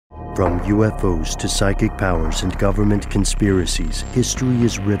From UFOs to psychic powers and government conspiracies, history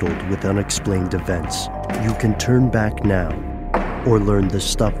is riddled with unexplained events. You can turn back now or learn the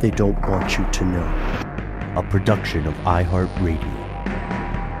stuff they don't want you to know. A production of iHeartRadio.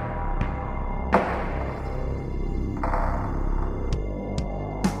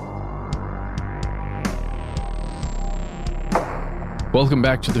 Welcome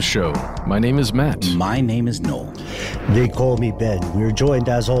back to the show. My name is Matt. My name is Noel. They call me Ben. We're joined,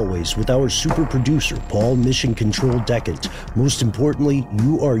 as always, with our super producer, Paul Mission Control Decant. Most importantly,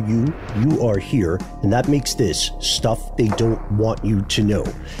 you are here, and that makes this stuff they don't want you to know.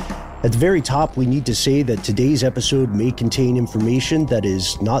 At the very top, we need to say that today's episode may contain information that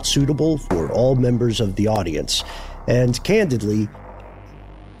is not suitable for all members of the audience. And candidly,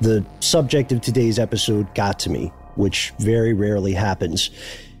 the subject of today's episode got to me, which very rarely happens.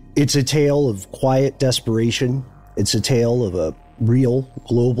 It's a tale of quiet desperation. It's a tale of a real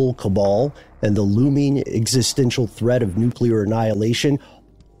global cabal and the looming existential threat of nuclear annihilation,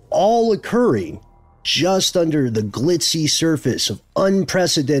 all occurring just under the glitzy surface of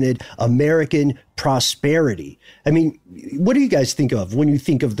unprecedented American prosperity. I mean, what do you guys think of when you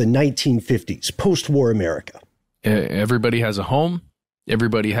think of the 1950s, post-war America? Everybody has a home.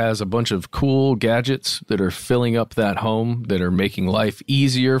 Everybody has a bunch of cool gadgets that are filling up that home, that are making life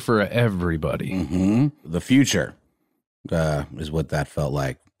easier for everybody. Mm-hmm. The future is what that felt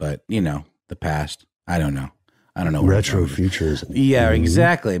like. But, you know, the past, I don't know. Retro futurism. Yeah,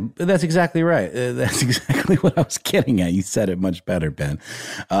 exactly. That's exactly right. That's exactly what I was getting at. You said it much better, Ben.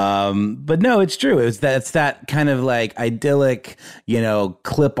 But no, it's true. It's that kind of like idyllic,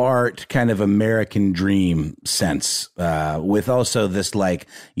 clip art kind of American dream sense, with also this like,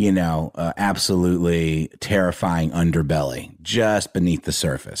 absolutely terrifying underbelly just beneath the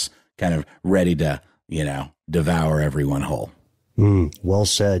surface, kind of ready to, devour everyone whole. Well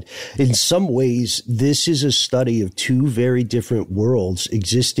said. In some ways, this is a study of two very different worlds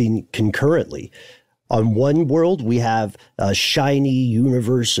existing concurrently. On one world, we have a shiny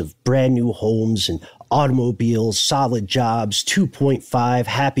universe of brand new homes and automobiles, solid jobs, 2.5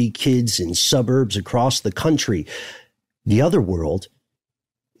 happy kids in suburbs across the country. The other world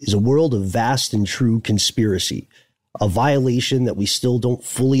is a world of vast and true conspiracy, a violation that we still don't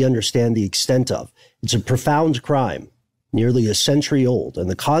fully understand the extent of. It's a profound crime, nearly a century old, and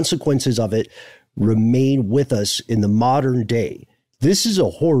the consequences of it remain with us in the modern day. This is a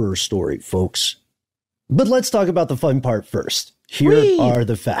horror story, folks. But let's talk about the fun part first. Here are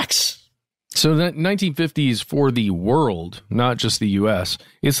the facts. So the 1950s for the world, not just the U.S.,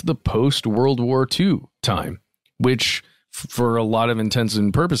 it's the post-World War II time, which for a lot of intents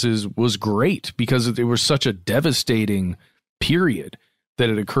and purposes was great because it was such a devastating period that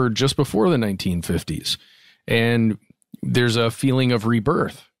it occurred just before the 1950s. And there's a feeling of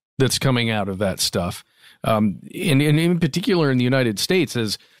rebirth that's coming out of that stuff. And in particular in the United States,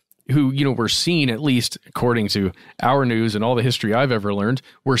 as who, we're seen, at least according to our news and all the history I've ever learned,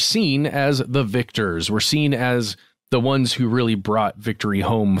 we're seen as the victors. We're seen as the ones who really brought victory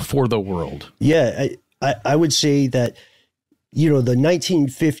home for the world. Yeah, I would say that, the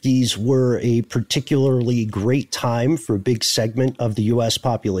 1950s were a particularly great time for a big segment of the U.S.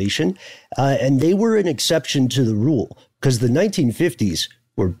 population, and they were an exception to the rule because the 1950s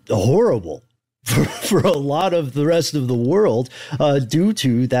were horrible for a lot of the rest of the world due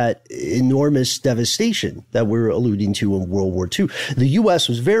to that enormous devastation that we're alluding to in World War II. The U.S.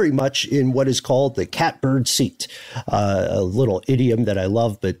 was very much in what is called the catbird seat, a little idiom that I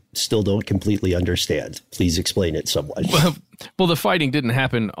love but still don't completely understand. Please explain it somewhat. Well, the fighting didn't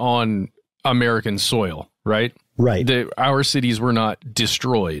happen on American soil, right? Right. Our cities were not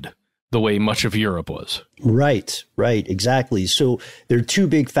destroyed the way much of Europe was. Right, exactly. So there are two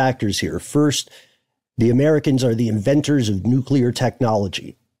big factors here. First, the Americans are the inventors of nuclear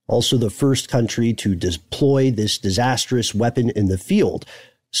technology, also the first country to deploy this disastrous weapon in the field.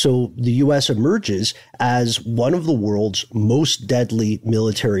 So the U.S. emerges as one of the world's most deadly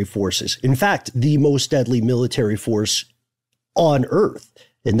military forces. In fact, the most deadly military force on Earth.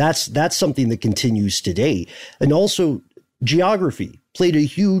 And that's something that continues today. And also geography played a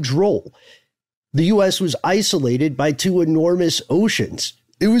huge role. The U.S. was isolated by two enormous oceans.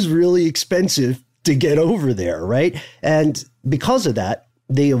 It was really expensive to get over there, right? And because of that,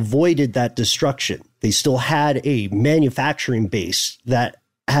 they avoided that destruction. They still had a manufacturing base that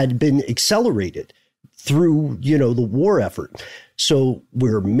had been accelerated through, the war effort. So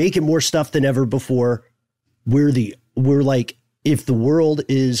we're making more stuff than ever before. We're like, if the world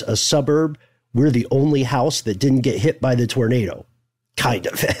is a suburb, we're the only house that didn't get hit by the tornado, kind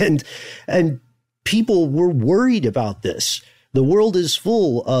of. And people were worried about this. The world is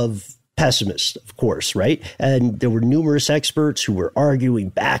full of pessimists, of course, right? And there were numerous experts who were arguing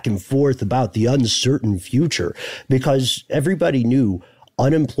back and forth about the uncertain future because everybody knew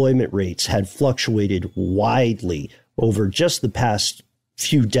unemployment rates had fluctuated widely over just the past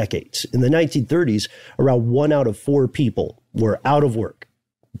few decades. In the 1930s, around 1 out of 4 people were out of work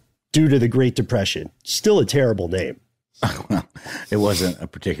due to the Great Depression. Still a terrible name. Well, it wasn't a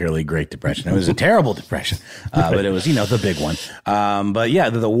particularly great depression. It was a terrible depression, but it was, the big one. But yeah,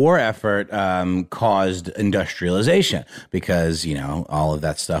 the war effort caused industrialization because, all of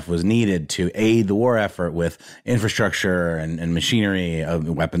that stuff was needed to aid the war effort with infrastructure and machinery,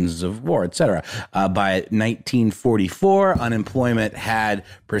 weapons of war, et cetera. By 1944, unemployment had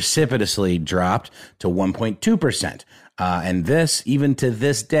precipitously dropped to 1.2%. And this, even to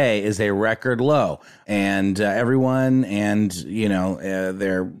this day, is a record low. And everyone and,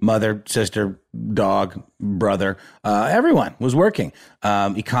 their mother, sister, dog, brother, everyone was working.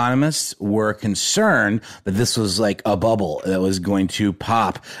 Economists were concerned that this was like a bubble that was going to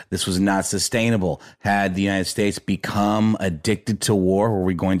pop. This was not sustainable. Had the United States become addicted to war, were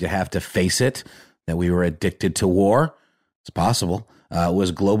we going to have to face it, that we were addicted to war? It's possible.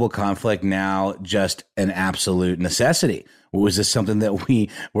 Was global conflict now just an absolute necessity? Or was this something that we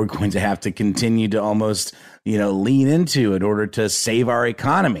were going to have to continue to almost, lean into in order to save our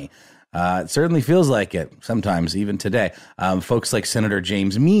economy? It certainly feels like it sometimes, even today. Folks like Senator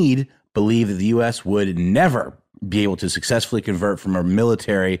James Meade believe that the U.S. would never be able to successfully convert from a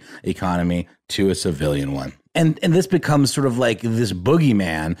military economy to a civilian one. And this becomes sort of like this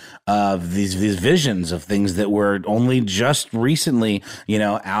boogeyman of these visions of things that were only just recently,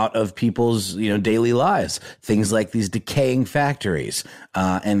 out of people's, daily lives. Things like these decaying factories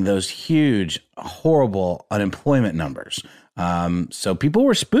and those huge, horrible unemployment numbers. So people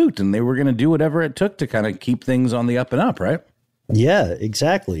were spooked and they were going to do whatever it took to kind of keep things on the up and up, right? Yeah,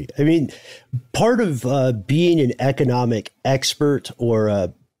 exactly. I mean, part of being an economic expert or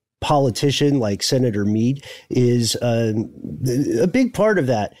a politician like Senator Meade is a big part of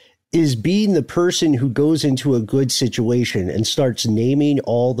that is being the person who goes into a good situation and starts naming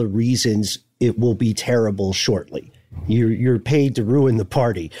all the reasons it will be terrible shortly. You're paid to ruin the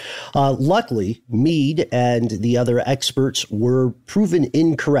party. Luckily, Meade and the other experts were proven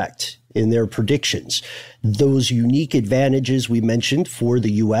incorrect in their predictions. Those unique advantages we mentioned for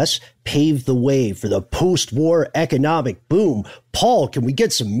the U.S. paved the way for the post-war economic boom. Paul, can we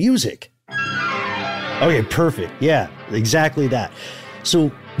get some music? Okay, perfect. Yeah, exactly that.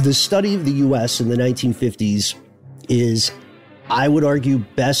 So the study of the U.S. in the 1950s is, I would argue,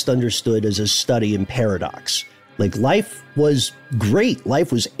 best understood as a study in paradox. Like, life was great.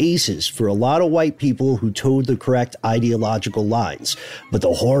 Life was aces for a lot of white people who towed the correct ideological lines. But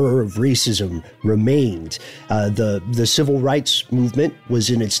the horror of racism remained. The civil rights movement was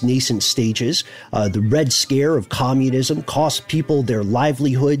in its nascent stages. The Red Scare of communism cost people their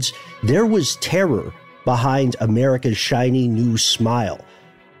livelihoods. There was terror behind America's shiny new smile.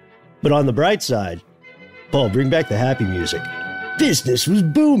 But on the bright side, Paul, bring back the happy music. Business was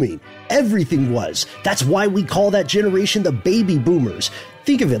booming. Everything was. That's why we call that generation the baby boomers.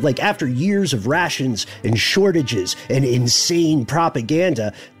 Think of it like after years of rations and shortages and insane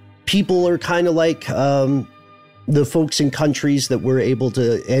propaganda, people are kind of like the folks in countries that were able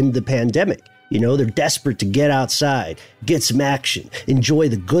to end the pandemic. They're desperate to get outside, get some action, enjoy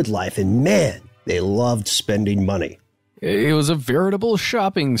the good life. And man, they loved spending money. It was a veritable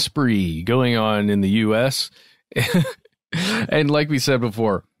shopping spree going on in the U.S. And like we said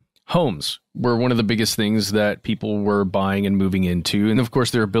before, homes were one of the biggest things that people were buying and moving into. And of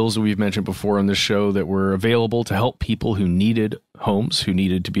course, there are bills that we've mentioned before on this show that were available to help people who needed homes, who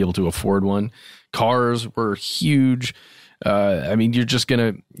needed to be able to afford one. Cars were huge. You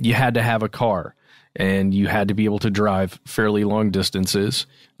had to have a car and you had to be able to drive fairly long distances.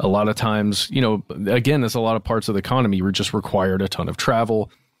 A lot of times, again, there's a lot of parts of the economy where just required a ton of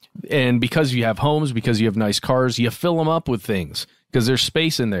travel. And because you have homes, because you have nice cars, you fill them up with things because there's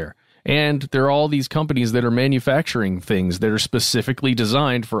space in there. And there are all these companies that are manufacturing things that are specifically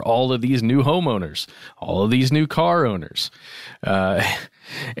designed for all of these new homeowners, all of these new car owners.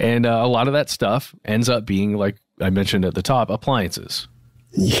 And a lot of that stuff ends up being, like I mentioned at the top, appliances.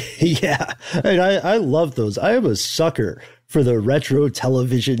 Yeah, and I love those. I am a sucker for the retro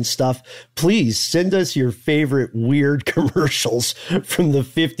television stuff. Please send us your favorite weird commercials from the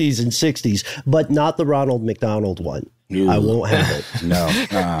 50s and 60s, but not the Ronald McDonald one. Ooh. I won't have it.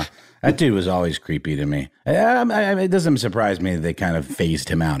 No, that dude was always creepy to me. It doesn't surprise me that they kind of phased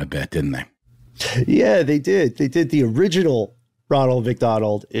him out a bit, didn't they? Yeah, they did. They did. The original Ronald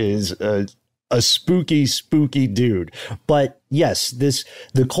McDonald is a spooky, spooky dude. But yes,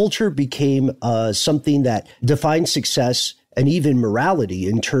 the culture became something that defined success and even morality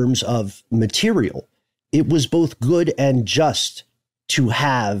in terms of material. It was both good and just to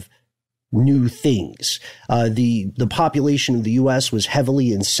have new things. The population of the U.S. was heavily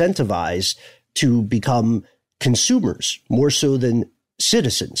incentivized to become consumers more so than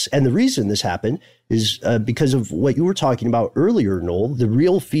citizens. And the reason this happened is because of what you were talking about earlier, Noel, the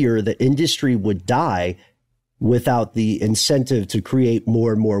real fear that industry would die without the incentive to create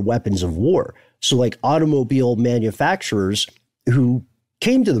more and more weapons of war. So like automobile manufacturers who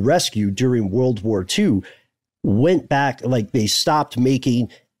came to the rescue during World War II went back, like they stopped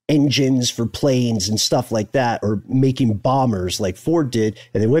making engines for planes and stuff like that, or making bombers like Ford did,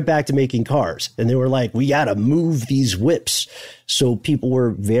 and they went back to making cars. And they were like, we got to move these whips. So people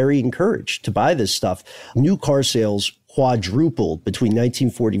were very encouraged to buy this stuff. New car sales quadrupled between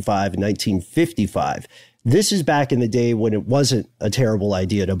 1945 and 1955. This is back in the day when it wasn't a terrible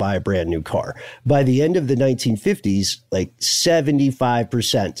idea to buy a brand new car. By the end of the 1950s, like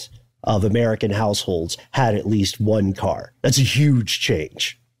 75% of American households had at least one car. That's a huge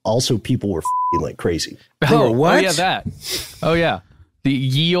change. Also, people were f***ing like crazy. Oh, what? Oh, yeah, that. Oh, yeah. The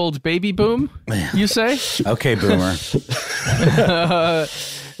ye old baby boom, you say? Okay, boomer.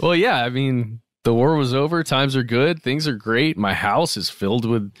 Well, yeah, I mean, the war was over. Times are good. Things are great. My house is filled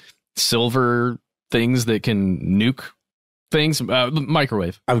with silver things that can nuke things.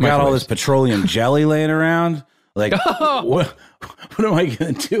 Microwave. I've got all this petroleum jelly laying around. Like, what am I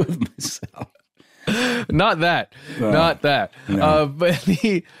going to do with myself? Not that. No. But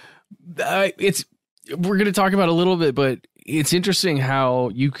we're going to talk about it a little bit, but it's interesting how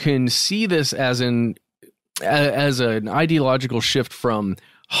you can see this as an ideological shift from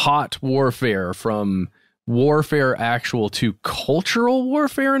hot warfare, from warfare actual to cultural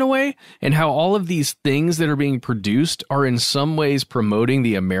warfare in a way, and how all of these things that are being produced are in some ways promoting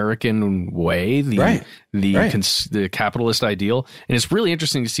the American way, the capitalist ideal. And it's really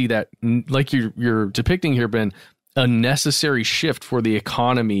interesting to see that, like you're depicting here, Ben, a necessary shift for the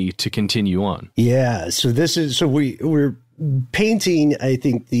economy to continue on. Yeah. So we're painting, I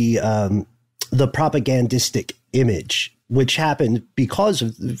think, the propagandistic image, which happened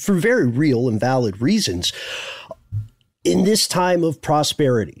for very real and valid reasons. In this time of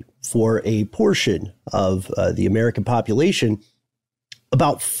prosperity for a portion of the American population,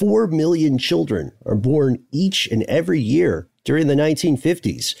 about 4 million children are born each and every year during the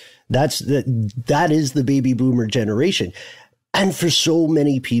 1950s. That is the baby boomer generation. And for so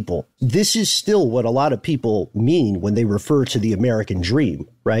many people, this is still what a lot of people mean when they refer to the American dream,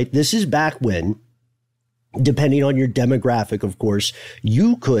 right? This is back when, depending on your demographic, of course,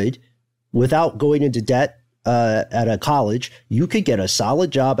 you could, without going into debt at a college, you could get a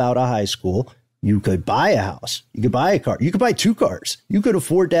solid job out of high school. You could buy a house. You could buy a car. You could buy 2 cars. You could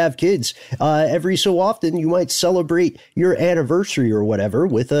afford to have kids. Every so often, you might celebrate your anniversary or whatever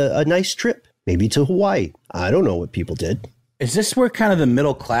with a nice trip, maybe to Hawaii. I don't know what people did. Is this where kind of the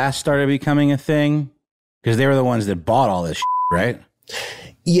middle class started becoming a thing? Because they were the ones that bought all this shit, right?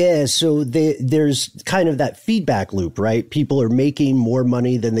 Yeah, so there's kind of that feedback loop, right? People are making more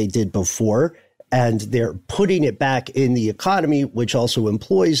money than they did before, and they're putting it back in the economy, which also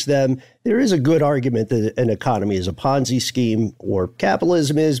employs them. There is a good argument that an economy is a Ponzi scheme, or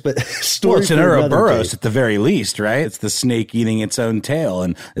capitalism is, but it's an Ouroboros at the very least, right? It's the snake eating its own tail,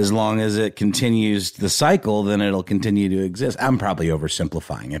 and as long as it continues the cycle, then it'll continue to exist. I'm probably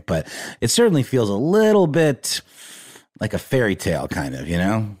oversimplifying it, but it certainly feels a little bit like a fairy tale, kind of, you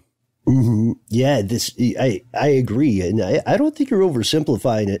know? Mm-hmm. Yeah, I agree. And I don't think you're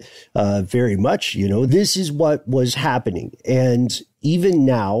oversimplifying it very much. You know, this is what was happening. And even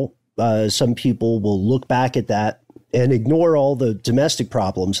now, some people will look back at that and ignore all the domestic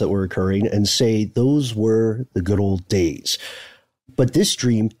problems that were occurring and say those were the good old days. But this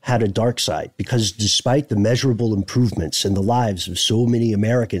dream had a dark side, because despite the measurable improvements in the lives of so many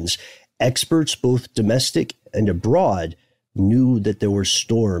Americans, experts, both domestic and abroad, knew that there were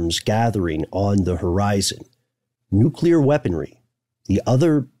storms gathering on the horizon. Nuclear weaponry, the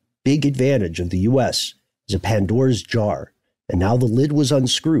other big advantage of the U.S., is a Pandora's jar. And now the lid was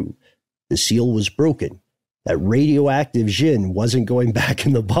unscrewed. The seal was broken. That radioactive gin wasn't going back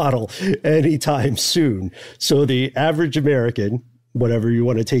in the bottle anytime soon. So the average American, whatever you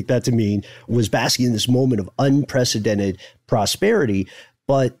want to take that to mean, was basking in this moment of unprecedented prosperity.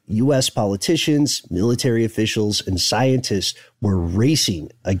 But U.S. politicians, military officials, and scientists were racing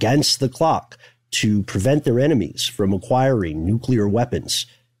against the clock to prevent their enemies from acquiring nuclear weapons.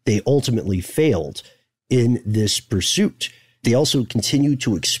 They ultimately failed in this pursuit. They also continued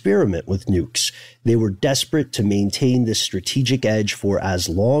to experiment with nukes. They were desperate to maintain this strategic edge for as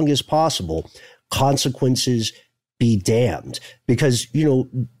long as possible. Consequences be damned. Because,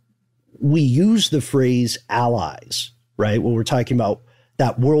 we use the phrase allies, right? When we're talking about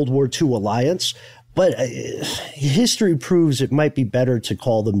that World War II alliance. But history proves it might be better to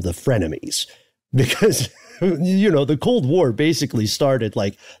call them the frenemies. Because, the Cold War basically started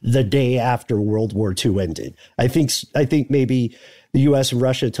like the day after World War II ended. I think maybe the US and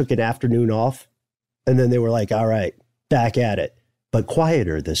Russia took an afternoon off, and then they were like, all right, back at it, but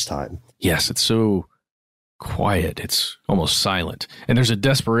quieter this time. Yes, it's so quiet. It's almost silent. And there's a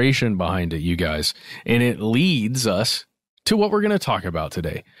desperation behind it, you guys. And it leads us to what we're going to talk about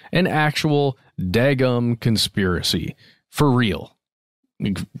today. An actual daggum conspiracy. For real.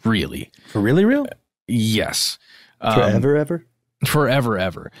 Really. For really real? Yes. Forever, ever? Forever,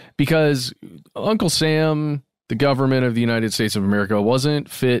 ever. Because Uncle Sam, the government of the United States of America, wasn't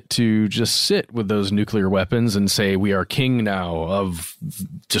fit to just sit with those nuclear weapons and say, we are king now of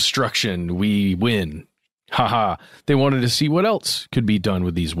destruction. We win. Haha. They wanted to see what else could be done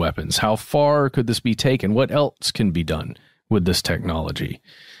with these weapons. How far could this be taken? What else can be done with this technology?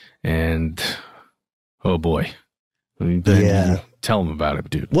 And, oh boy. Yeah. Tell them about it,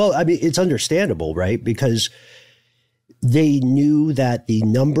 dude. Well, I mean, it's understandable, right? Because they knew that the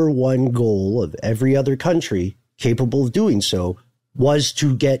number one goal of every other country capable of doing so was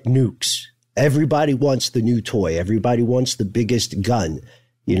to get nukes. Everybody wants the new toy. Everybody wants the biggest gun.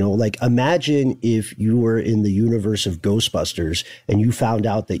 Imagine if you were in the universe of Ghostbusters and you found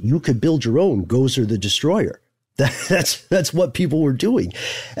out that you could build your own Gozer the Destroyer. That's what people were doing.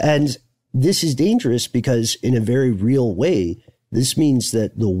 And this is dangerous because in a very real way, this means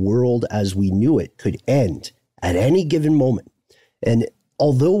that the world as we knew it could end at any given moment. And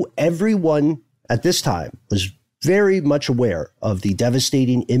although everyone at this time was very much aware of the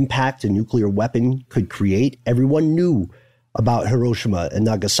devastating impact a nuclear weapon could create, everyone knew about Hiroshima and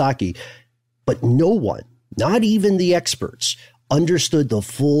Nagasaki, but no one, not even the experts, understood the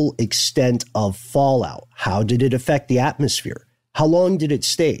full extent of fallout. How did it affect the atmosphere? How long did it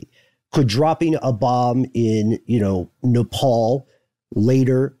stay? Could dropping a bomb in, Nepal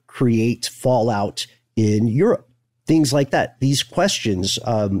later create fallout in Europe? Things like that. These questions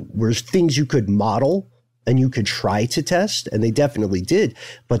were things you could model and you could try to test, and they definitely did.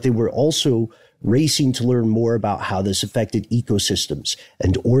 But they were also racing to learn more about how this affected ecosystems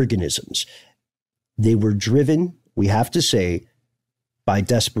and organisms. They were driven, we have to say, by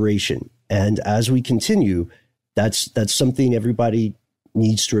desperation. And as we continue, that's something everybody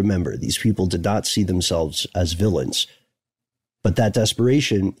needs to remember. These people did not see themselves as villains. But that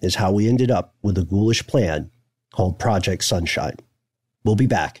desperation is how we ended up with a ghoulish plan called Project Sunshine. We'll be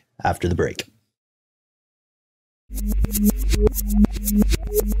back after the break.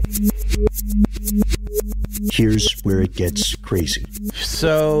 Here's where it gets crazy.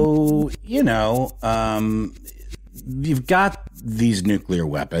 So, you've got these nuclear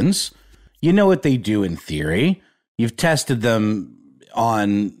weapons. You know what they do in theory. You've tested them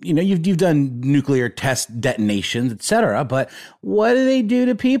on, you've done nuclear test detonations, etc. But what do they do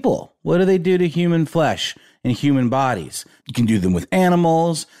to people? What do they do to human flesh and human bodies? You can do them with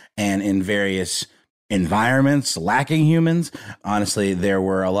animals and in various environments lacking humans. Honestly, there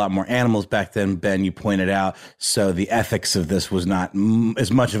were a lot more animals back then, Ben, you pointed out. So the ethics of this was not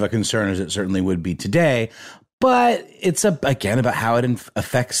as much of a concern as it certainly would be today. But it's, again, about how it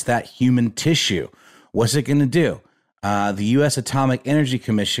affects that human tissue. What's it going to do? The U.S. Atomic Energy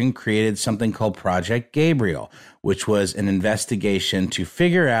Commission created something called Project Gabriel, which was an investigation to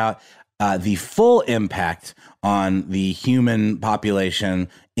figure out the full impact on the human population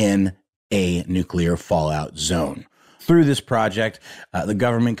in a nuclear fallout zone. Through this project, the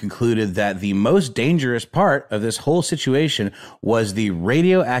government concluded that the most dangerous part of this whole situation was the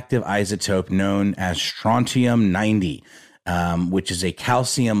radioactive isotope known as strontium-90, which is a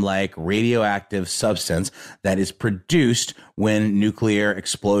calcium-like radioactive substance that is produced when nuclear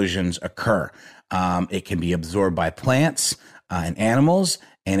explosions occur. It can be absorbed by plants and animals,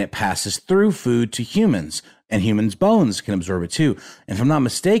 and it passes through food to humans, and humans' bones can absorb it too. And if I'm not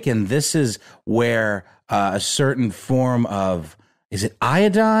mistaken, this is where a certain form of, is it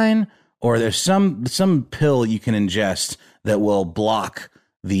iodine? Or there's some pill you can ingest that will block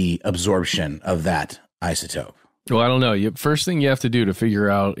the absorption of that isotope. Well, I don't know. First thing you have to do to figure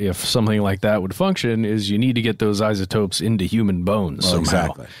out if something like that would function is you need to get those isotopes into human bones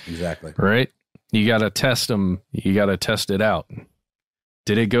somehow. Exactly. Right? You got to test them. You got to test it out.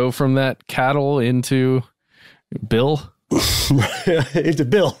 Did it go from that cattle into Bill? Into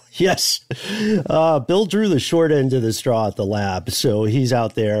Bill, yes. Bill drew the short end of the straw at the lab. So he's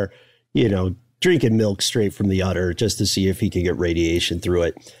out there, drinking milk straight from the udder just to see if he could get radiation through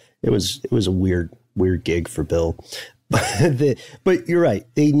it. It was a weird gig for Bill. But you're right.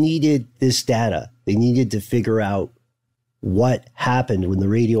 They needed this data. They needed to figure out what happened when the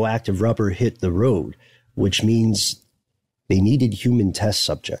radioactive rubber hit the road, which means they needed human test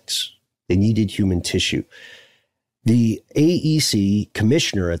subjects. They needed human tissue. The AEC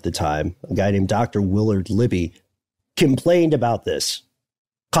commissioner at the time, a guy named Dr. Willard Libby, complained about this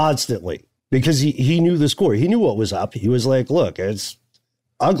constantly because he knew the score. He knew what was up. He was like, look, it's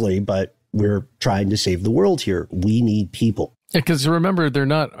ugly, but we're trying to save the world here. We need people. Because remember, they're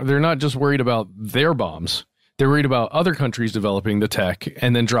not just worried about their bombs. They're worried about other countries developing the tech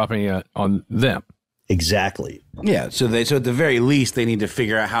and then dropping it on them. Exactly. Yeah. So at the very least, they need to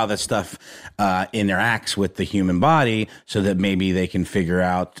figure out how that stuff interacts with the human body so that maybe they can figure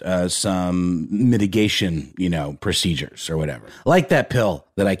out some mitigation, procedures or whatever. Like that pill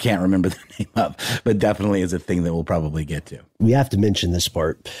that I can't remember the name of, but definitely is a thing that we'll probably get to. We have to mention this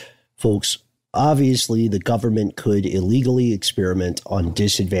part, folks. Obviously, the government could illegally experiment on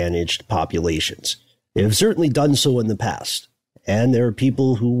disadvantaged populations. They have certainly done so in the past. And there are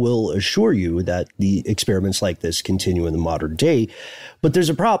people who will assure you that the experiments like this continue in the modern day. But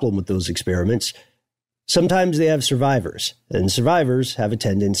there's a problem with those experiments. Sometimes they have survivors, and survivors have a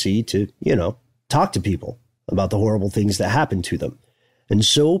tendency to, talk to people about the horrible things that happen to them. And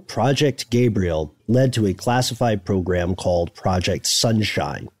so Project Gabriel led to a classified program called Project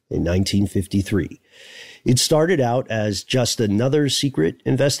Sunshine in 1953. It started out as just another secret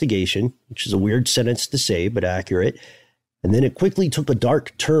investigation, which is a weird sentence to say, but accurate. And then it quickly took a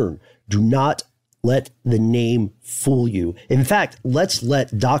dark turn. Do not let the name fool you. In fact, let's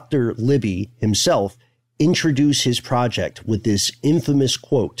let Dr. Libby himself introduce his project with this infamous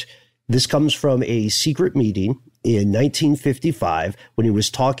quote. This comes from a secret meeting in 1955 when he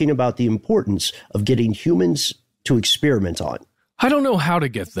was talking about the importance of getting humans to experiment on. I don't know how to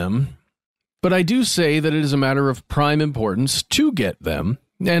get them, but I do say that it is a matter of prime importance to get them,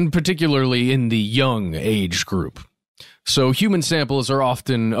 and particularly in the young age group. So human samples are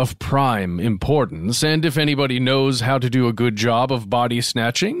often of prime importance, and if anybody knows how to do a good job of body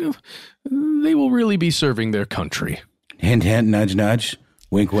snatching, they will really be serving their country. Hint, hint, nudge, nudge,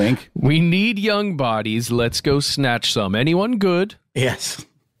 wink, wink. We need young bodies. Let's go snatch some. Anyone good? Yes.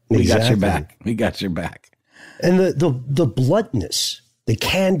 We got your back. We got your back. And the bluntness, the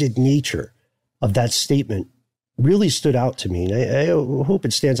candid nature of that statement really stood out to me. And I hope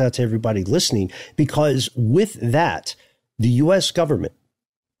it stands out to everybody listening, because with that, the U.S. government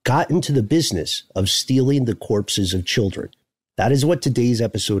got into the business of stealing the corpses of children. That is what today's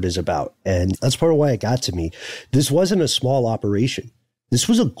episode is about. And that's part of why it got to me. This wasn't a small operation. This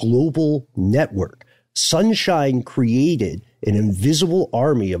was a global network. Sunshine created an invisible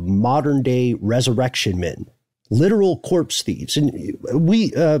army of modern day resurrection men, literal corpse thieves. And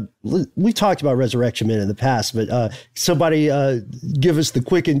we talked about resurrection men in the past, but somebody give us the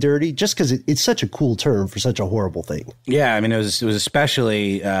quick and dirty, just because it's such a cool term for such a horrible thing. Yeah, I mean, it was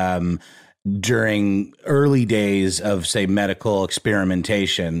especially during early days of, say, medical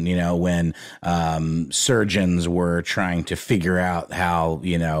experimentation, when surgeons were trying to figure out how,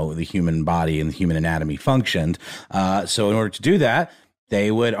 the human body and the human anatomy functioned. So in order to do that,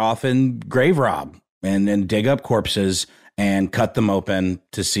 they would often grave rob and dig up corpses and cut them open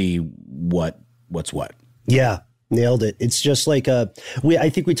to see what's what. Yeah, nailed it. It's just like I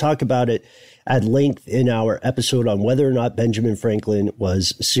think we talk about it at length in our episode on whether or not Benjamin Franklin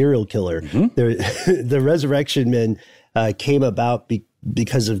was a serial killer. Mm-hmm. The resurrection men came about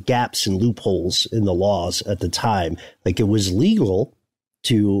because of gaps and loopholes in the laws at the time. Like, it was legal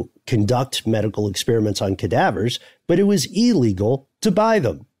to conduct medical experiments on cadavers, but it was illegal to buy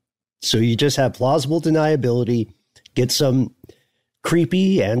them. So you just have plausible deniability, get some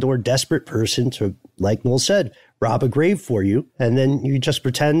creepy and or desperate person to, like Noel said, rob a grave for you. And then you just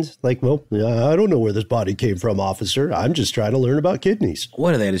pretend like, well, I don't know where this body came from, officer. I'm just trying to learn about kidneys.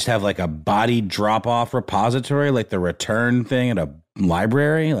 What do they just have, like a body drop off repository, like the return thing at a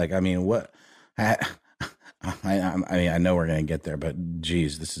library? Like, I mean, what? I know we're going to get there, but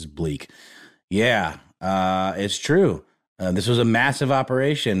geez, this is bleak. Yeah, it's true. This was a massive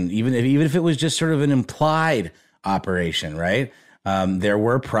operation, even if it was just sort of an implied operation, right? There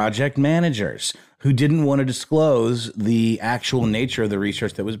were project managers who didn't want to disclose the actual nature of the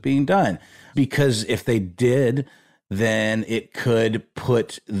research that was being done, because if they did, then it could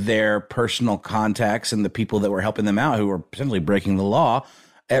put their personal contacts and the people that were helping them out, who were potentially breaking the law,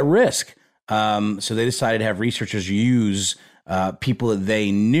 at risk. So they decided to have researchers use people that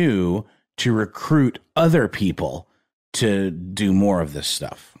they knew to recruit other people to do more of this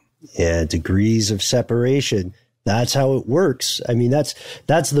stuff. Yeah, degrees of separation. That's how it works. I mean, that's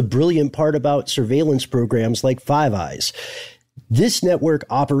the brilliant part about surveillance programs like Five Eyes. This network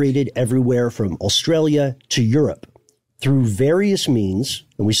operated everywhere from Australia to Europe through various means,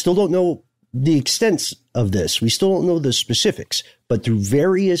 and we still don't know the extents of this. We still don't know the specifics, but through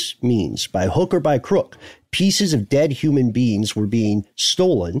various means, by hook or by crook, pieces of dead human beings were being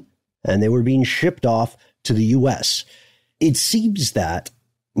stolen and they were being shipped off to the U.S. It seems that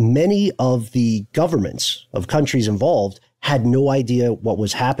many of the governments of countries involved had no idea what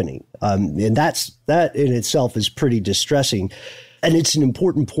was happening. And that in itself is pretty distressing. And it's an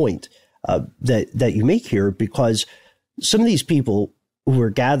important point that you make here, because some of these people who were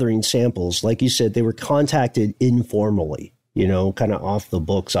gathering samples, like you said, they were contacted informally, kind of off the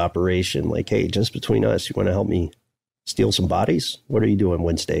books operation. Like, hey, just between us, you want to help me steal some bodies? What are you doing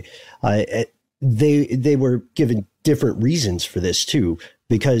Wednesday? They were given different reasons for this too,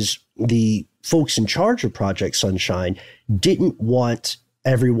 because the folks in charge of Project Sunshine didn't want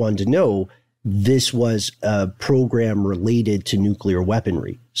everyone to know this was a program related to nuclear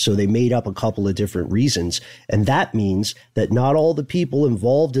weaponry. So they made up a couple of different reasons. And that means that not all the people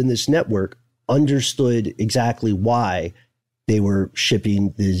involved in this network understood exactly why they were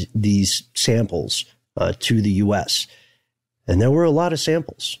shipping these samples to the U.S. And there were a lot of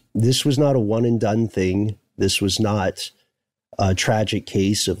samples. This was not a one and done thing. This was not a tragic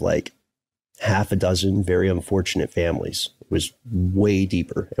case of like half a dozen very unfortunate families. It was way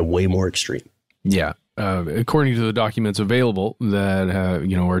deeper and way more extreme. Yeah. According to the documents available that,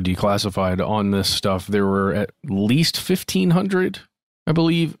 are declassified on this stuff, there were at least 1,500, I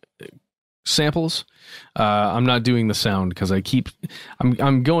believe, samples. I'm not doing the sound because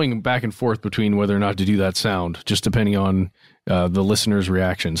I'm going back and forth between whether or not to do that sound, just depending on the listener's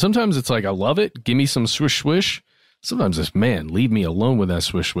reaction. Sometimes it's like, I love it. Give me some swish, swish. Sometimes it's, man, leave me alone with that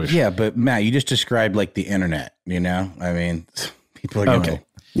swish, swish. Yeah, but Matt, you just described like the internet, I mean, people are going to... Okay.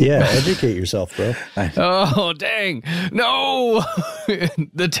 Yeah, educate yourself, bro. Oh, dang. No,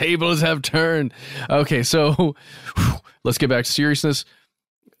 the tables have turned. Okay, so let's get back to seriousness.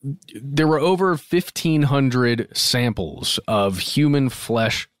 There were over 1,500 samples of human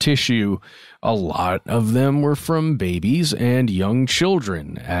flesh tissue. A lot of them were from babies and young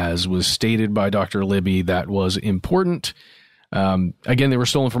children. As was stated by Dr. Libby, that was important. Again, they were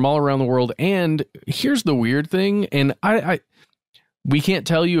stolen from all around the world. And here's the weird thing, and we can't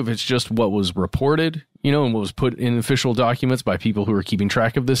tell you if it's just what was reported, and what was put in official documents by people who are keeping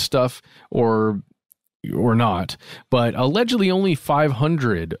track of this stuff or not. But allegedly only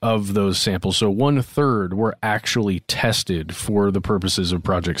 500 of those samples, so 1/3, were actually tested for the purposes of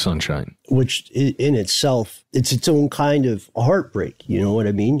Project Sunshine. Which in itself, it's its own kind of heartbreak. You know what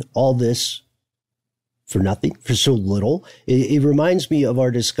I mean? All this for nothing, for so little. It reminds me of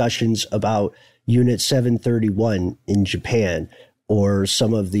our discussions about Unit 731 in Japan, or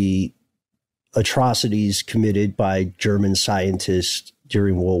some of the atrocities committed by German scientists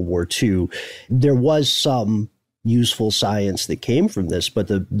during World War II. There was some useful science that came from this, but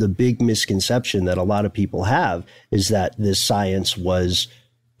the big misconception that a lot of people have is that this science was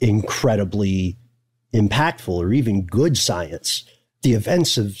incredibly impactful or even good science. The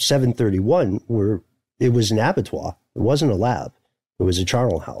events of 731 it was an abattoir. It wasn't a lab. It was a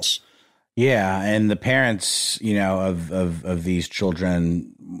charnel house. Yeah, and the parents, of these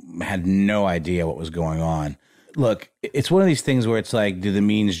children had no idea what was going on. Look, it's one of these things where it's like, do the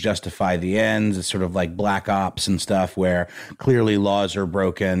means justify the ends? It's sort of like black ops and stuff where clearly laws are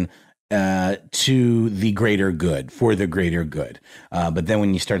broken to the greater good, for the greater good. But then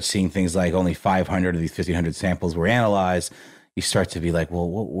when you start seeing things like only 500 of these 1,500 samples were analyzed, you start to be like, well,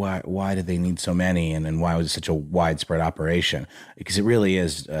 why did they need so many? And then why was it such a widespread operation? Because it really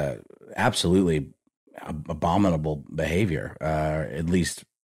is absolutely abominable behavior, at least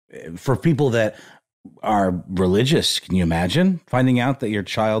for people that are religious. Can you imagine finding out that your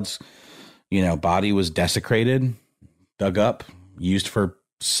child's, body was desecrated, dug up, used for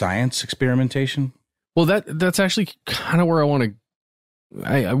science experimentation? Well, that's actually kind of where I want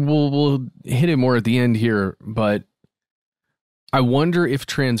to. We'll hit it more at the end here, but I wonder if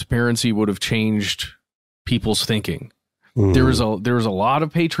transparency would have changed people's thinking. There was a lot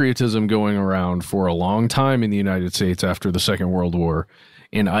of patriotism going around for a long time in the United States after the Second World War,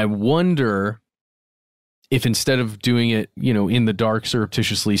 and I wonder if instead of doing it, in the dark,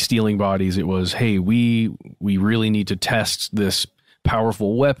 surreptitiously stealing bodies, it was, hey, we really need to test this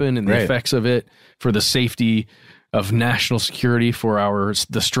powerful weapon and the effects of it for the safety of national security for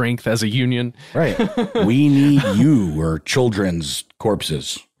the strength as a union. Right. We need you or children's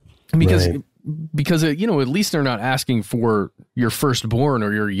corpses. Because at least they're not asking for your firstborn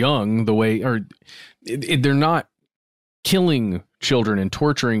or your young they're not killing children and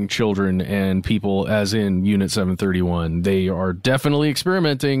torturing children and people as in Unit 731. They are definitely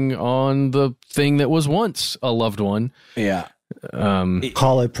experimenting on the thing that was once a loved one. Yeah.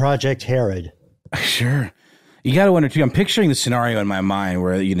 Call it Project Herod. Sure. You got to wonder, too, I'm picturing the scenario in my mind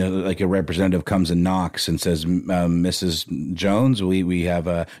where, like a representative comes and knocks and says, Mrs. Jones, we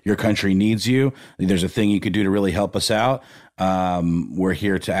have your country needs you. There's a thing you could do to really help us out. We're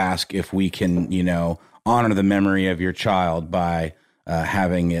here to ask if we can, honor the memory of your child by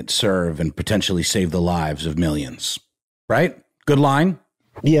having it serve and potentially save the lives of millions. Right? Good line.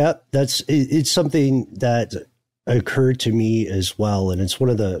 Yeah, it's something that occurred to me as well, and it's one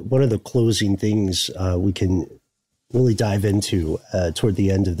of the closing things we can really dive into toward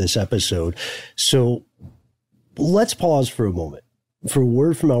the end of this episode. So let's pause for a moment for a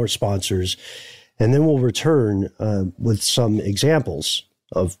word from our sponsors, and then we'll return with some examples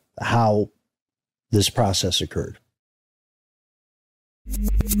of how this process occurred.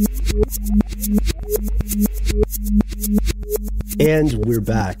 And we're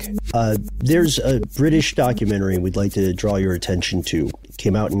back. There's a British documentary we'd like to draw your attention to. It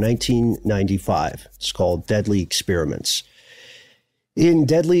came out in 1995. It's called Deadly Experiments. In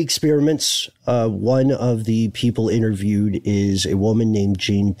Deadly Experiments, one of the people interviewed is a woman named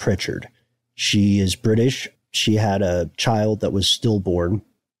Jane Pritchard. She is British. She had a child that was stillborn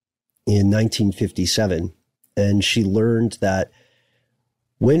in 1957, and she learned that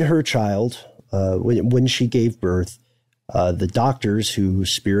when her child, when she gave birth, the doctors who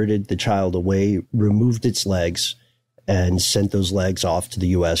spirited the child away removed its legs and sent those legs off to the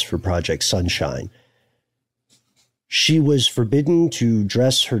U.S. for Project Sunshine. She was forbidden to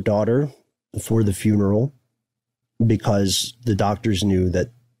dress her daughter for the funeral because the doctors knew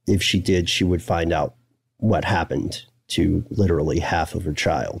that if she did, she would find out what happened to literally half of her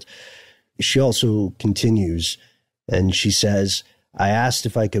child. She also continues, and she says, I asked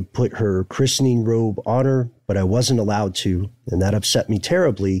if I could put her christening robe on her, but I wasn't allowed to, and that upset me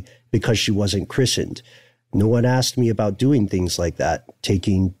terribly because she wasn't christened. No one asked me about doing things like that,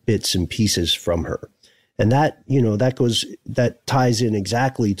 taking bits and pieces from her. And that, that ties in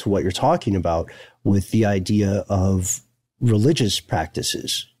exactly to what you're talking about with the idea of religious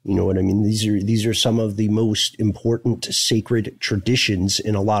practices. You know what I mean? These are some of the most important sacred traditions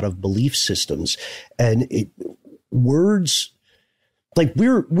in a lot of belief systems. And words, like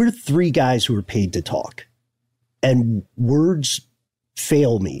we're three guys who are paid to talk, and words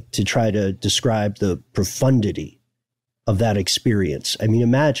fail me to try to describe the profundity of that experience. I mean,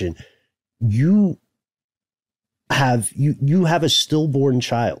 imagine you have a stillborn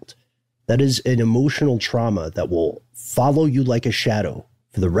child. That is an emotional trauma that will follow you like a shadow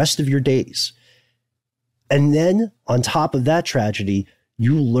for the rest of your days. And then on top of that tragedy,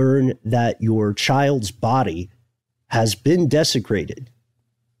 you learn that your child's body has been desecrated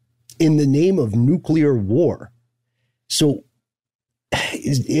in the name of nuclear war. So,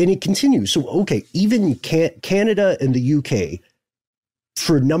 and it continues. So, okay, even Canada and the UK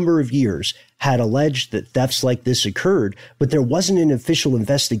for a number of years had alleged that thefts like this occurred, but there wasn't an official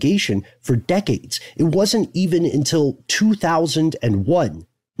investigation for decades. It wasn't even until 2001.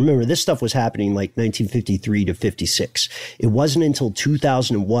 Remember, this stuff was happening like 1953 to 56. It wasn't until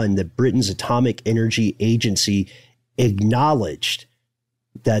 2001 that Britain's Atomic Energy Agency acknowledged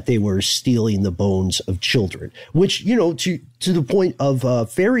that they were stealing the bones of children, which, to the point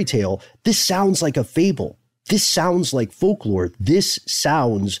of fairy tale, this sounds like a fable. This sounds like folklore. This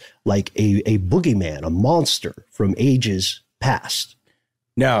sounds like a boogeyman, a monster from ages past.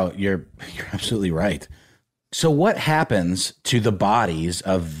 No, you're absolutely right. So what happens to the bodies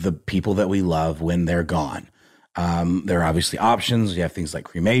of the people that we love when they're gone? There are obviously options. You have things like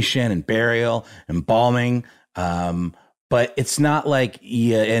cremation and burial, embalming. But it's not like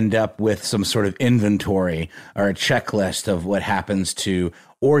you end up with some sort of inventory or a checklist of what happens to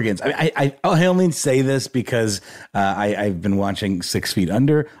organs. I only say this because I've been watching 6 Feet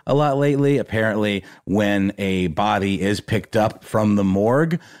Under a lot lately. Apparently, when a body is picked up from the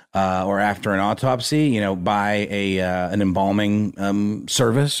morgue or after an autopsy, by an embalming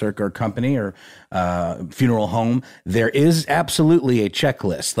service or company or funeral home, there is absolutely a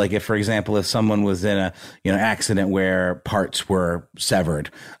checklist. Like if, for example, if someone was in a accident where parts were severed,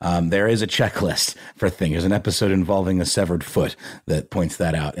 there is a checklist for things. There's an episode involving a severed foot that points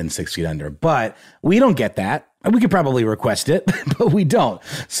that out in 6 Feet Under. But we don't get that. We could probably request it, but we don't.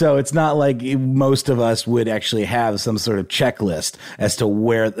 So it's not like most of us would actually have some sort of checklist as to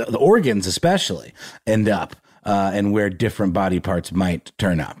where the organs especially end up and where different body parts might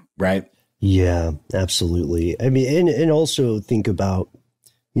turn up, right? Yeah, absolutely. I mean, and also think about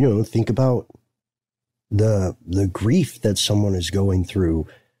the grief that someone is going through.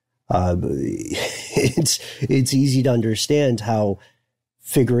 It's easy to understand how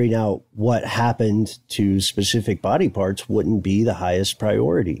figuring out what happened to specific body parts wouldn't be the highest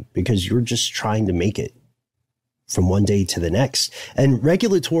priority, because you're just trying to make it from one day to the next. And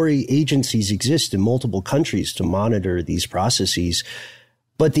regulatory agencies exist in multiple countries to monitor these processes.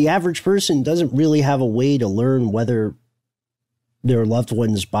 But the average person doesn't really have a way to learn whether their loved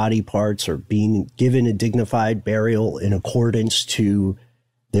one's body parts are being given a dignified burial in accordance to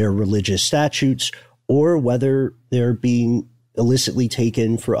their religious statutes, or whether they're being illicitly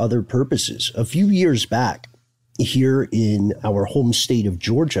taken for other purposes. A few years back, here in our home state of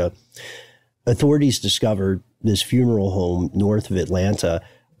Georgia, authorities discovered this funeral home north of Atlanta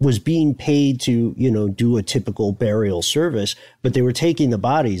was being paid to, do a typical burial service, but they were taking the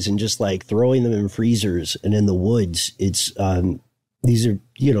bodies and just like throwing them in freezers and in the woods. This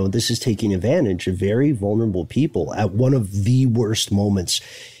is taking advantage of very vulnerable people at one of the worst moments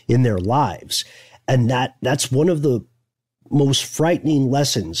in their lives. And that's one of the most frightening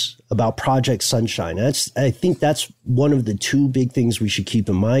lessons about Project Sunshine. I think that's one of the two big things we should keep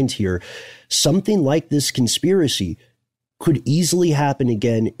in mind here. Something like this conspiracy could easily happen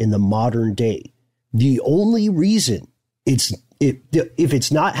again in the modern day. The only reason if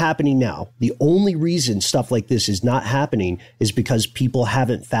it's not happening now, the only reason stuff like this is not happening is because people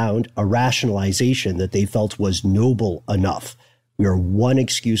haven't found a rationalization that they felt was noble enough. We are one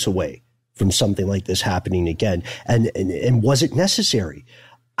excuse away from something like this happening again. And was it necessary?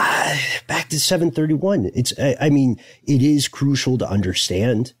 Back to 731. It is crucial to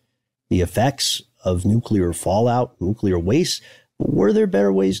understand the effects of nuclear fallout, nuclear waste. But were there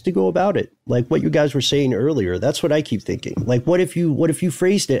better ways to go about it? Like what you guys were saying earlier, that's what I keep thinking. Like, what if you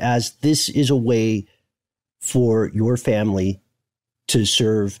phrased it as this is a way for your family to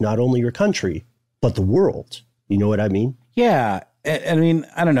serve not only your country, but the world? You know what I mean? Yeah. I mean,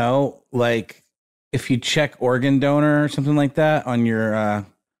 I don't know, like if you check organ donor or something like that on your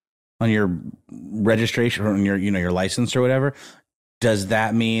registration or on your license or whatever, does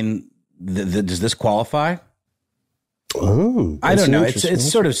that mean does this qualify? Oh, I don't know.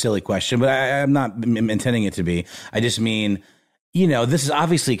 It's sort of a silly question, but I'm not intending it to be. I just mean, this is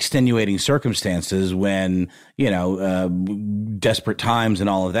obviously extenuating circumstances when, desperate times and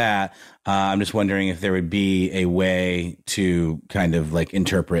all of that. I'm just wondering if there would be a way to kind of like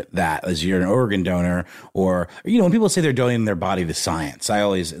interpret that as you're an organ donor, or, when people say they're donating their body to science, I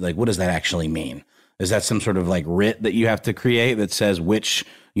always like, what does that actually mean? Is that some sort of like writ that you have to create that says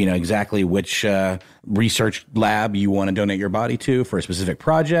exactly which research lab you want to donate your body to for a specific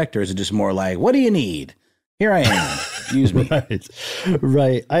project? Or is it just more like, what do you need? Here I am. Use me.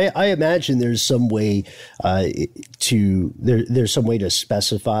 Right. I imagine there's some way there's some way to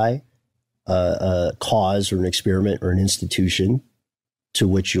specify a cause or an experiment or an institution to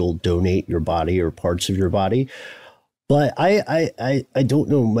which you'll donate your body or parts of your body. But I don't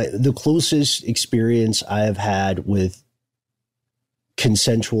know. The closest experience I have had with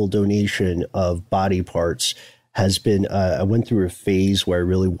consensual donation of body parts has been I went through a phase where I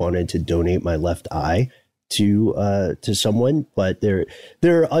really wanted to donate my left eye to someone, but there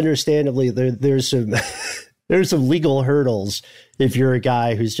understandably there's some there's some legal hurdles if you're a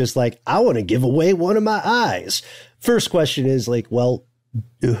guy who's just like, I want to give away one of my eyes. First question is like, well,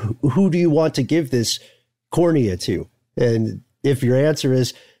 who do you want to give this cornea to? And if your answer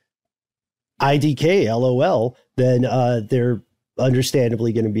is IDK, LOL, then they're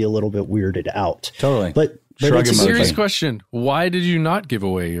understandably going to be a little bit weirded out. Totally. But it's a serious question. Why did you not give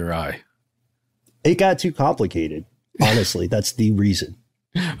away your eye? It got too complicated. Honestly, that's the reason.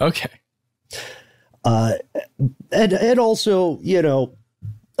 Okay. And also,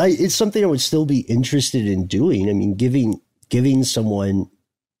 it's something I would still be interested in doing. I mean, giving someone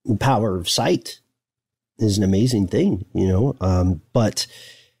power of sight is an amazing thing, but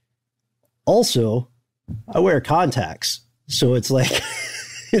also I wear contacts. So it's like,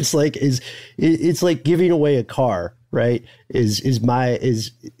 it's like giving away a car, right? Is my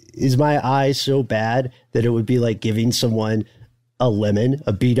eye so bad that it would be like giving someone a lemon,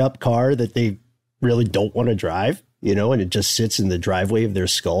 a beat up car that they really don't want to drive, and it just sits in the driveway of their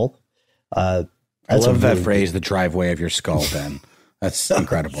skull. I love that phrase, the driveway of your skull, Ben. That's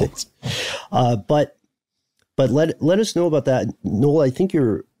incredible. But let us know about that. Noel, I think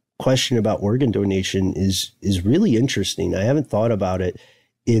you're question about organ donation is really interesting. I haven't thought about it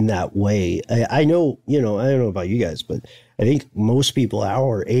in that way. I know, I don't know about you guys, but I think most people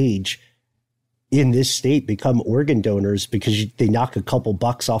our age in this state become organ donors because they knock a couple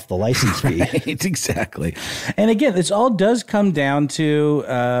bucks off the license fee. Right, exactly. And again, this all does come down to,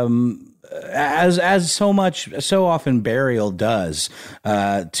 as so often burial does,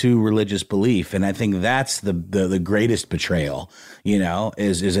 to religious belief. And I think that's the greatest betrayal,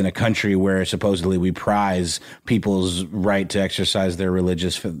 is in a country where supposedly we prize people's right to exercise their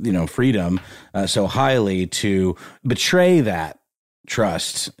religious, freedom, so highly. To betray that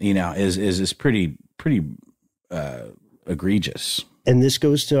trust, is pretty egregious. And this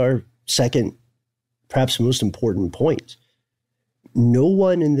goes to our second, perhaps most important point. No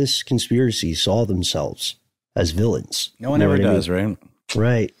one in this conspiracy saw themselves as villains. No one ever does, right?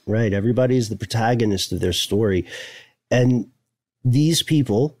 Right. Everybody is the protagonist of their story. And these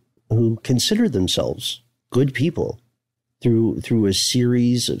people who consider themselves good people through a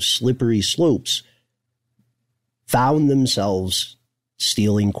series of slippery slopes found themselves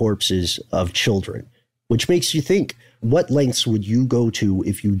stealing corpses of children, which makes you think, what lengths would you go to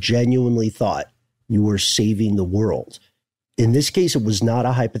if you genuinely thought you were saving the world? In this case, it was not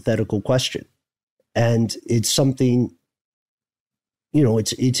a hypothetical question. And it's something,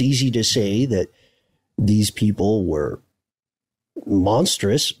 it's easy to say that these people were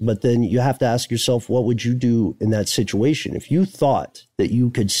monstrous, but then you have to ask yourself, what would you do in that situation? If you thought that you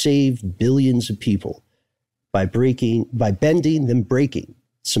could save billions of people by bending, then breaking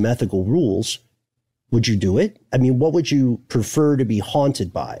some ethical rules, would you do it? I mean, what would you prefer to be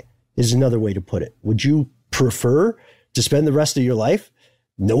haunted by is another way to put it. Would you prefer to spend the rest of your life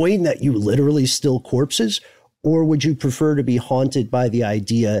knowing that you literally steal corpses? Or would you prefer to be haunted by the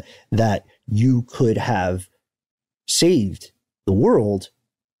idea that you could have saved the world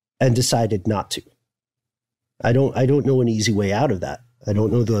and decided not to? I don't know an easy way out of that. I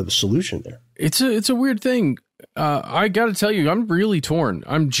don't know the solution there. It's a weird thing. I got to tell you, I'm really torn.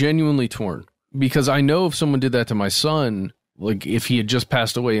 I'm genuinely torn because I know if someone did that to my son, like if he had just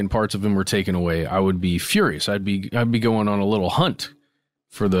passed away and parts of him were taken away, I would be furious. I'd be going on a little hunt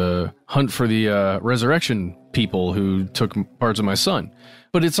for the resurrection people who took parts of my son.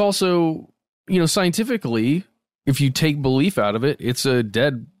 But it's also, scientifically, if you take belief out of it, it's a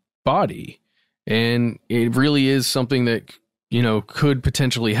dead body. And it really is something that, could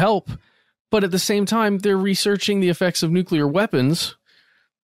potentially help. But at the same time, they're researching the effects of nuclear weapons,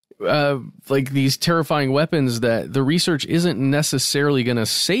 like these terrifying weapons that the research isn't necessarily going to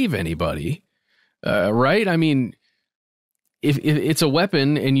save anybody, right? I mean, if it's a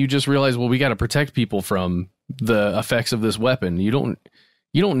weapon and you just realize, well, we got to protect people from the effects of this weapon, you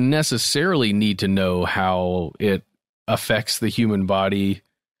don't necessarily need to know how it affects the human body.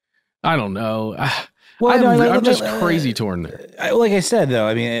 I don't know. I'm just crazy torn there. Like I said, though,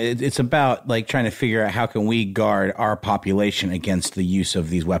 I mean, it's about like trying to figure out how can we guard our population against the use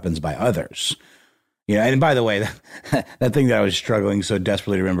of these weapons by others. And by the way, that thing that I was struggling so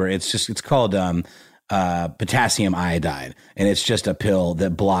desperately to remember, it's called potassium iodide, and it's just a pill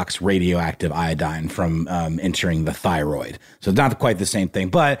that blocks radioactive iodine from entering the thyroid. So it's not quite the same thing,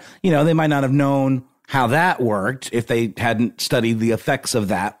 but they might not have known how that worked if they hadn't studied the effects of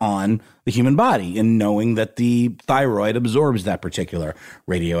that on the human body and knowing that the thyroid absorbs that particular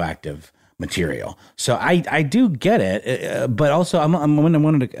radioactive material. So I do get it, but also I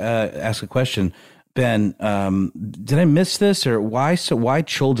wanted to ask a question, Ben. Did I miss this, or why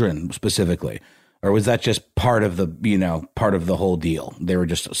children specifically, or was that just part of the whole deal? There were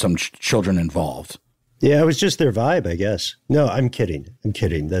just some children involved. Yeah, it was just their vibe, I guess. No, I'm kidding.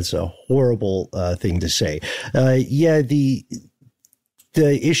 That's a horrible thing to say. The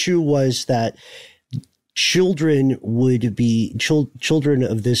issue was that children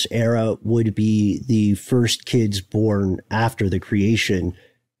of this era would be the first kids born after the creation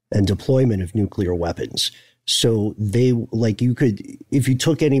and deployment of nuclear weapons. So if you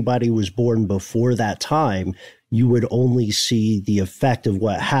took anybody who was born before that time, you would only see the effect of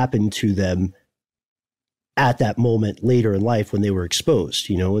what happened to them at that moment later in life when they were exposed,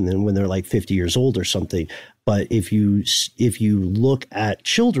 and then when they're like 50 years old or something. But if you look at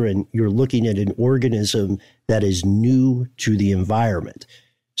children, you're looking at an organism that is new to the environment.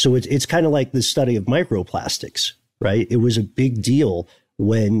 So it's kind of like the study of microplastics, right? It was a big deal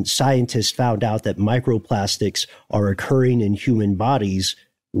when scientists found out that microplastics are occurring in human bodies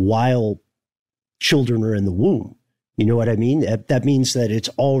while children are in the womb. You know what I mean? That means that it's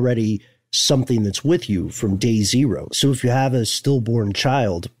already something that's with you from day zero. So if you have a stillborn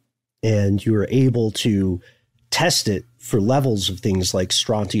child and you're able to test it for levels of things like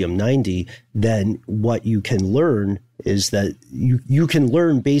strontium-90, then what you can learn is that you can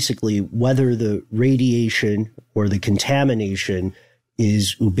learn basically whether the radiation or the contamination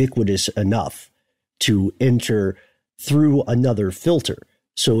is ubiquitous enough to enter through another filter.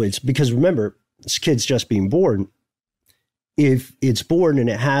 So it's because, remember, this kid's just being born. If it's born and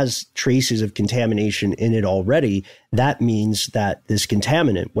it has traces of contamination in it already, that means that this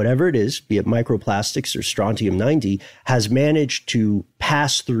contaminant, whatever it is, be it microplastics or strontium-90, has managed to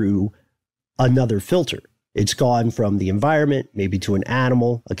pass through another filter. It's gone from the environment, maybe to an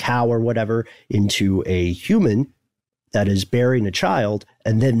animal, a cow or whatever, into a human that is bearing a child,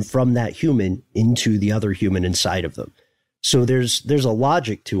 and then from that human into the other human inside of them. So there's a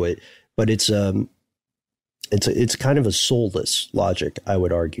logic to it, but it's kind of a soulless logic, I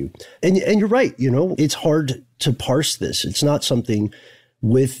would argue. And you're right, it's hard to parse this. It's not something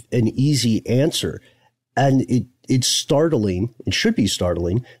with an easy answer. And it's startling, it should be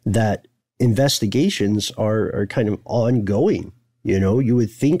startling, that investigations are kind of ongoing. You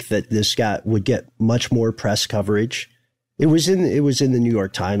would think that this guy would get much more press coverage. It was in the New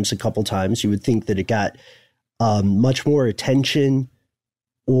York Times a couple times. You would think that it got much more attention,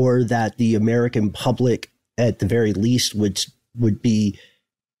 or that the American public, at the very least, would be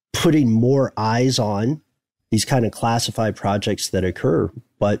putting more eyes on these kind of classified projects that occur.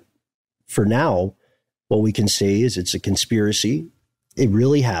 But for now, what we can say is it's a conspiracy. It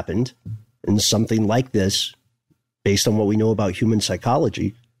really happened. And something like this, based on what we know about human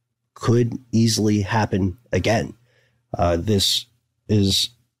psychology, could easily happen again. This is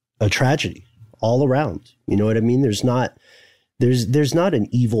a tragedy all around. You know what I mean? There's not an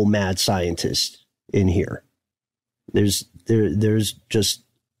evil mad scientist in here. There's just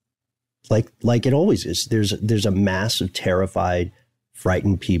like it always is. There's a mass of terrified,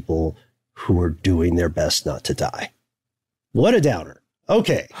 frightened people who are doing their best not to die. What a downer.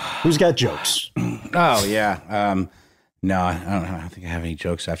 Okay, who's got jokes? Oh yeah. No, I don't think I have any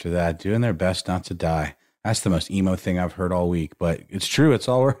jokes after that. Doing their best not to die. That's the most emo thing I've heard all week, but it's true.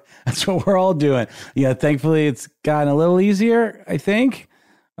 That's what we're all doing. Yeah. Thankfully it's gotten a little easier, I think.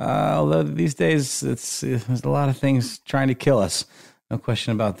 Although these days there's a lot of things trying to kill us. No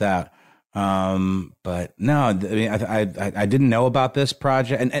question about that. But no, I mean, I didn't know about this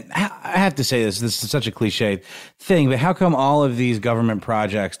project, and I have to say this is such a cliche thing, but how come all of these government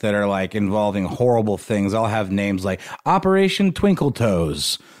projects that are like involving horrible things all have names like Operation Twinkle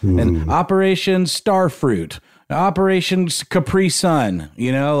Toes and Operation Starfruit, Operation Capri Sun,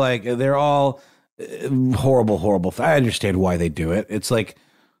 like they're all horrible. I understand why they do it. It's like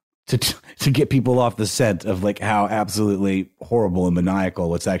to get people off the scent of like how absolutely horrible and maniacal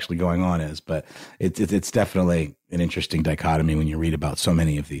what's actually going on is. But it's definitely an interesting dichotomy when you read about so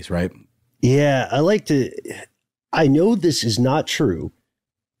many of these, right? Yeah, I know this is not true,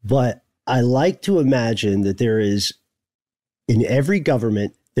 but I like to imagine that there is, in every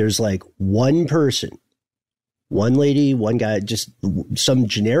government, there's like one person, one lady, one guy, just some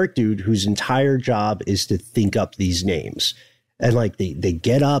generic dude whose entire job is to think up these names. And like they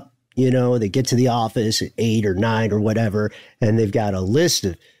get up, they get to the office at 8 or 9 or whatever, and they've got a list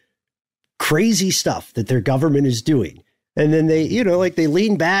of crazy stuff that their government is doing. And then they, they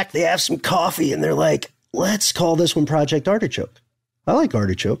lean back, they have some coffee, and they're like, let's call this one Project Artichoke. I like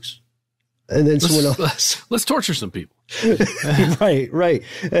artichokes. And then someone else. Let's torture some people. Right.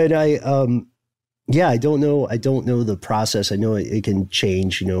 And I don't know the process. I know it can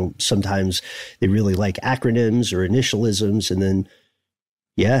change. Sometimes they really like acronyms or initialisms, and then,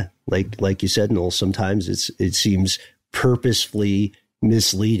 yeah, like you said, Noel, sometimes it seems purposefully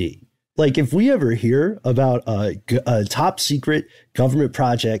misleading. Like if we ever hear about a top secret government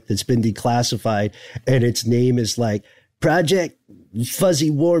project that's been declassified and its name is like Project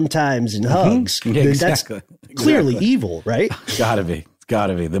Fuzzy Warm Times and Hugs, yeah, exactly. That's clearly evil, right? Gotta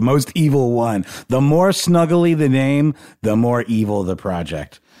be the most evil one. The more snuggly the name, the more evil the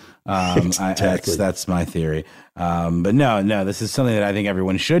project. Exactly. That's my theory. But no, this is something that I think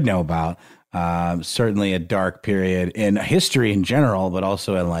everyone should know about. Certainly a dark period in history in general, but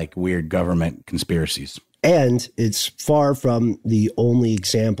also in like weird government conspiracies. And it's far from the only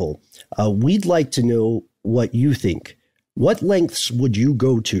example. We'd like to know what you think. What lengths would you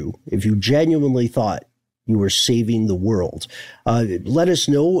go to if you genuinely thought you were saving the world? Let us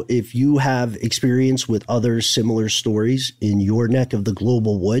know if you have experience with other similar stories in your neck of the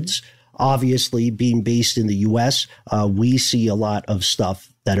global woods. Obviously, being based in the U.S., we see a lot of stuff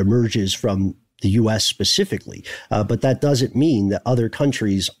that emerges from the U.S. specifically. But that doesn't mean that other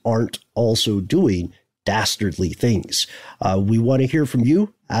countries aren't also doing dastardly things. We want to hear from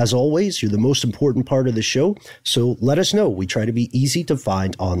you. As always, you're the most important part of the show, so let us know. We try to be easy to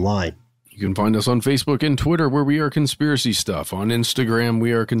find online. You can find us on Facebook and Twitter, where we are Conspiracy Stuff. On Instagram,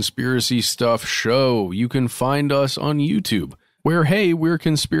 we are Conspiracy Stuff Show. You can find us on YouTube, where, hey, we're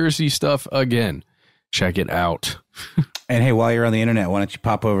Conspiracy Stuff again. Check it out. And hey, while you're on the internet, why don't you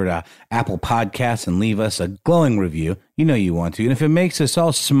pop over to Apple Podcasts and leave us a glowing review? You know you want to. And if it makes us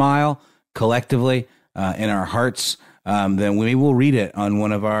all smile collectively in our hearts, then we will read it on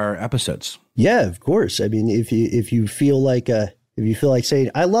one of our episodes. Yeah, of course. I mean, if you feel like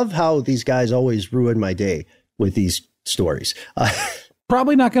saying, I love how these guys always ruin my day with these stories.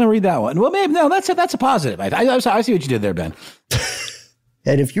 Probably not going to read that one. Well, maybe no. That's a positive. I see what you did there, Ben.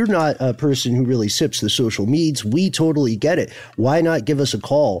 And if you're not a person who really sips the social meds, we totally get it. Why not give us a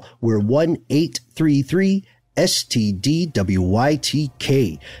call? We're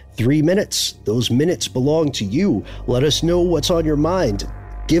 1-833-STDWYTK. 3 minutes. Those minutes belong to you. Let us know what's on your mind.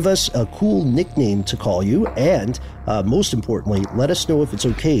 Give us a cool nickname to call you. And most importantly, let us know if it's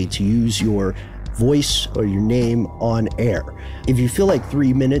okay to use your voice or your name on air. If you feel like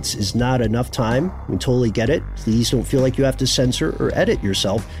 3 minutes is not enough time, we totally get it. Please don't feel like you have to censor or edit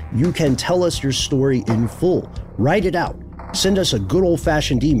yourself. You can tell us your story in full. Write it out. Send us a good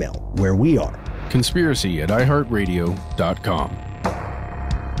old-fashioned email where we are. conspiracy@iHeartRadio.com.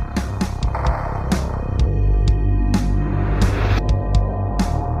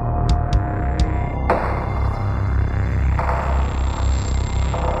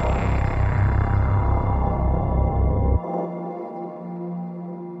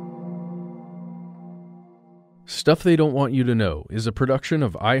 Stuff They Don't Want You to Know is a production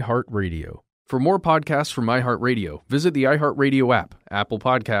of iHeartRadio. For more podcasts from iHeartRadio, visit the iHeartRadio app, Apple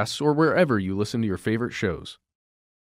Podcasts, or wherever you listen to your favorite shows.